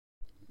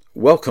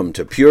Welcome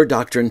to Pure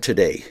Doctrine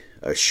Today,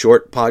 a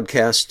short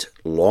podcast,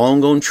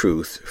 long on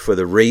truth for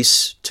the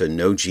race to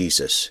know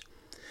Jesus.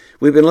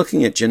 We've been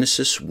looking at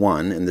Genesis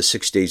 1 and the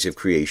 6 days of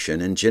creation,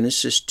 and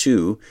Genesis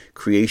 2,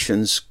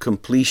 creation's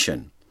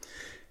completion.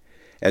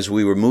 As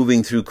we were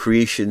moving through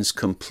creation's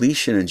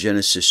completion in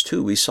Genesis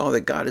 2, we saw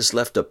that God has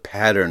left a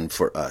pattern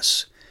for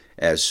us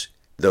as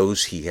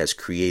those He has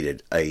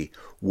created, a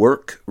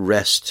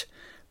work-rest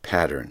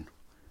pattern.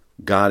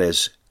 God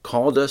has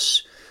called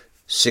us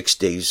 6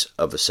 days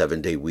of a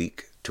 7-day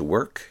week to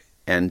work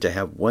and to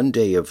have 1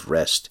 day of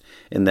rest.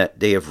 And that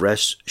day of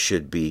rest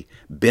should be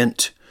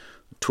bent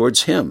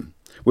towards Him.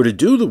 We're to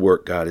do the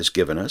work God has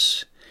given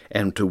us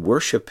and to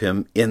worship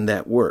Him in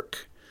that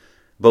work.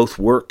 Both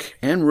work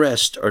and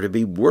rest are to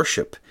be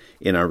worship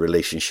in our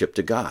relationship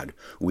to God.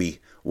 We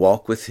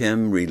walk with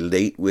Him,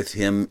 relate with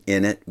Him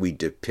in it. We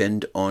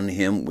depend on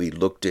Him. We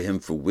look to Him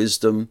for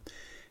wisdom,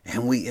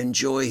 and we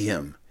enjoy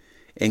Him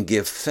and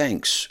give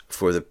thanks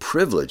for the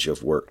privilege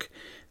of work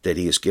that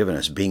He has given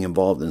us, being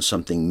involved in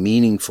something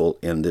meaningful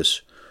in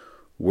this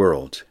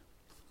world.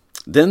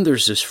 Then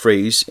there's this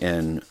phrase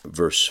in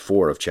verse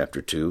 4 of chapter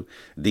 2,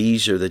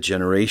 these are the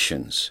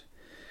generations.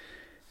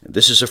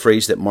 This is a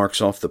phrase that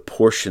marks off the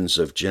portions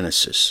of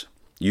Genesis.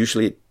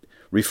 Usually it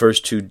refers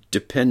to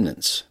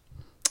dependence,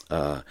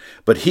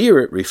 but here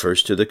it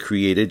refers to the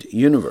created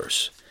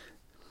universe.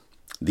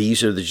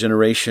 These are the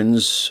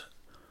generations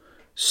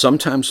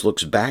sometimes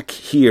looks back.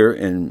 Here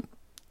in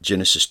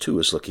Genesis 2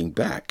 is looking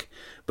back,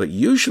 but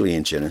usually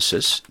in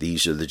Genesis,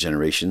 these are the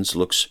generations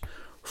looks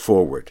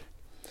forward.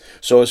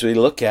 So as we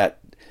look at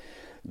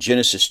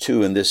Genesis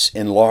 2 and this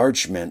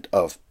enlargement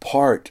of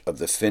part of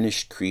the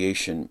finished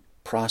creation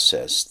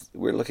process,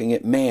 we're looking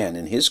at man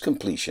and his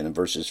completion in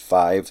verses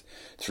 5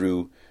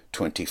 through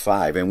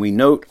 25. And we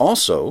note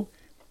also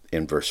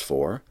in verse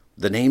 4,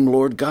 the name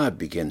Lord God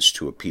begins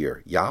to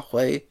appear,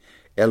 Yahweh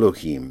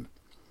Elohim.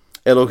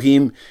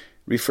 Elohim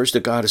refers to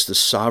God as the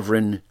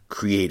sovereign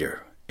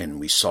creator, and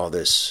we saw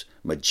this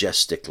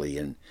majestically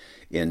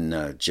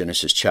in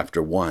Genesis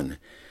chapter 1.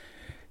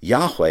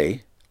 Yahweh,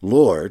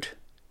 Lord,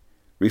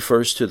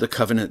 refers to the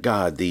covenant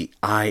God, the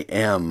I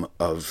am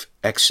of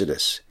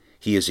Exodus.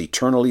 He is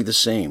eternally the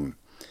same,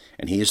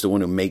 and He is the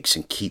one who makes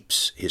and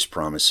keeps His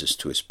promises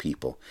to His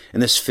people.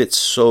 And this fits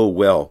so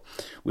well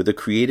with the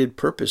created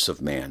purpose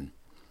of man.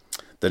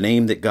 The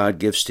name that God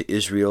gives to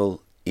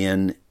Israel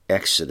in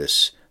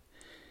Exodus,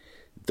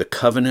 the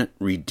covenant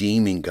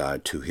redeeming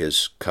God to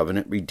His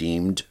covenant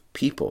redeemed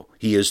people.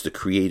 He is the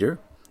creator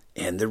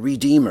and the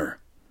redeemer.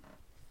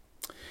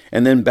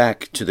 And then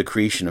back to the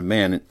creation of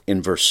man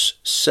in verse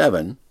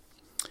 7,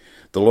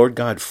 the Lord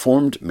God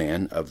formed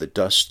man of the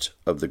dust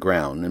of the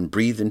ground and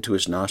breathed into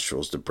his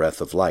nostrils the breath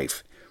of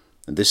life.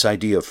 And this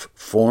idea of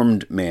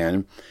formed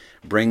man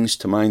brings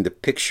to mind the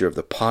picture of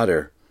the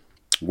potter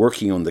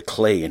working on the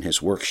clay in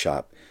his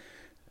workshop.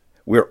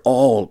 We're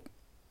all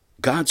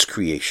God's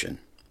creation.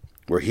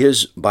 We're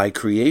His by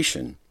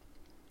creation,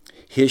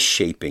 His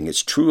shaping.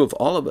 It's true of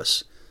all of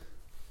us.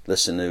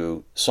 Listen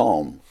to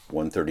Psalm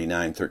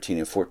 139, 13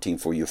 and 14.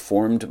 For you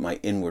formed my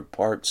inward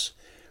parts.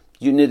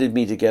 You knitted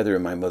me together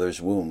in my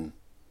mother's womb.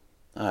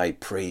 I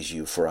praise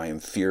you, for I am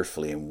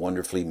fearfully and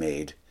wonderfully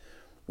made.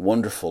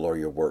 Wonderful are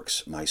your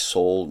works. My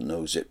soul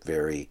knows it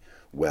very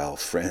well.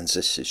 Friends,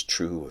 this is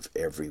true of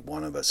every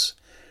one of us.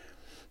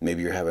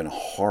 Maybe you're having a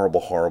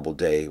horrible, horrible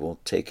day. Well,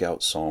 take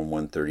out Psalm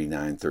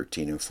 139,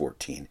 13 and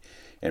 14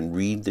 and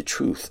read the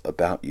truth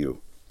about you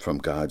from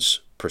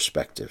God's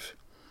perspective.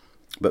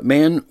 But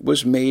man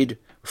was made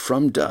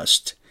from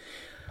dust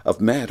of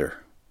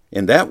matter.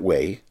 In that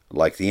way,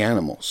 like the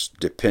animals,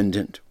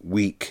 dependent,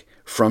 weak,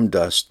 from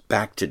dust,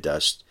 back to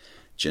dust.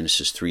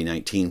 Genesis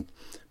 3:19,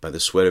 by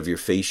the sweat of your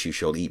face you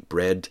shall eat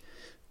bread,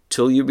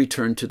 till you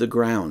return to the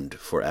ground,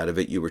 for out of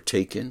it you were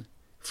taken,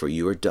 for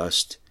you are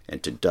dust,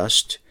 and to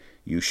dust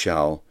you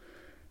shall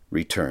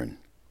return.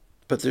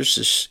 But there's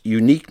this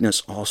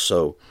uniqueness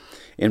also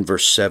in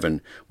verse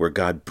 7, where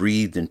God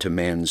breathed into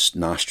man's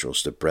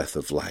nostrils the breath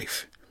of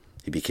life.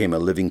 He became a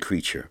living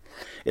creature.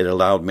 It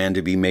allowed man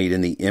to be made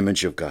in the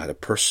image of God, a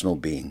personal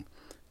being,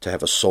 to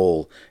have a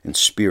soul and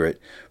spirit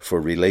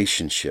for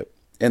relationship.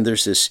 And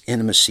there's this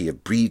intimacy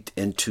of breathed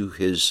into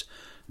His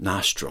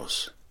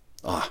nostrils.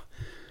 Ah,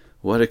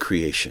 what a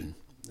creation.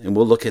 And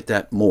we'll look at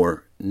that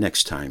more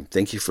next time.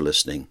 Thank you for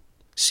listening.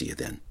 See you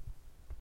then.